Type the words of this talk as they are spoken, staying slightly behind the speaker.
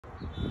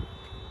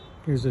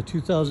Here's a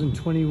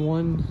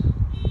 2021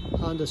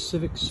 Honda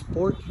Civic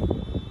Sport.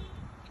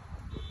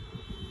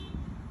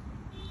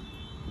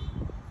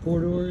 4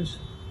 doors.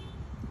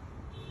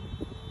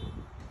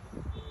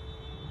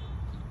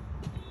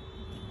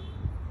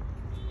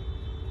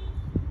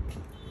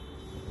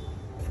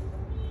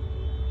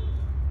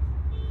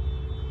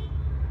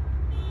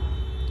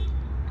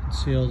 You can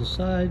see all the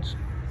sides.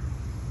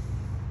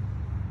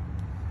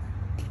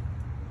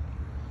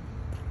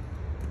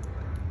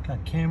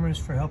 Got cameras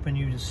for helping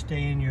you to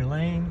stay in your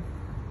lane.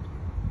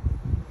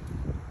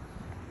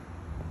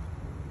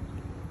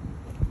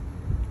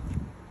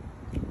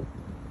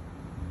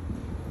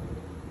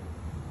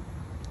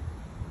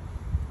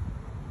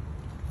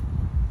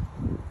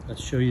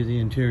 Let's show you the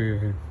interior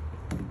here.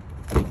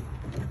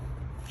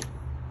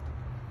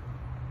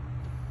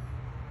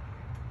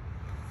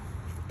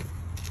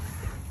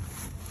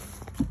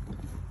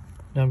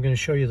 Now I'm going to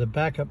show you the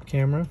backup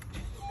camera.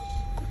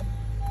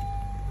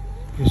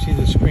 You see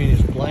the screen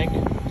is blank,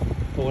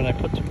 but when I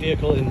put the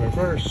vehicle in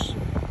reverse,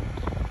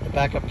 the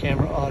backup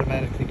camera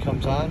automatically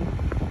comes on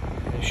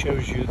and it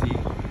shows you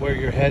where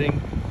you're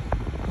heading.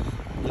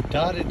 The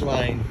dotted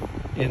line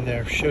in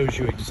there shows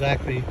you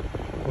exactly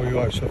where you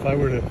are. So if I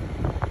were to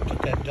put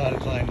that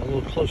dotted line a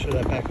little closer to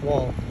that back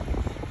wall,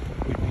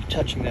 we'd be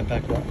touching that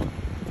back wall.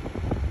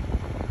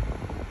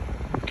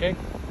 Okay?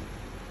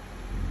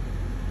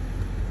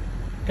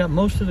 Got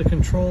most of the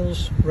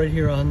controls right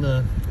here on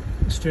the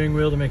steering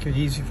wheel to make it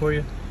easy for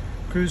you.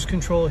 Cruise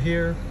control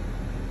here,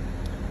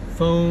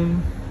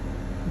 phone,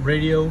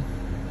 radio,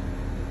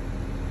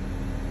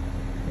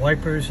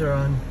 wipers are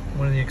on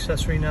one of the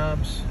accessory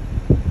knobs.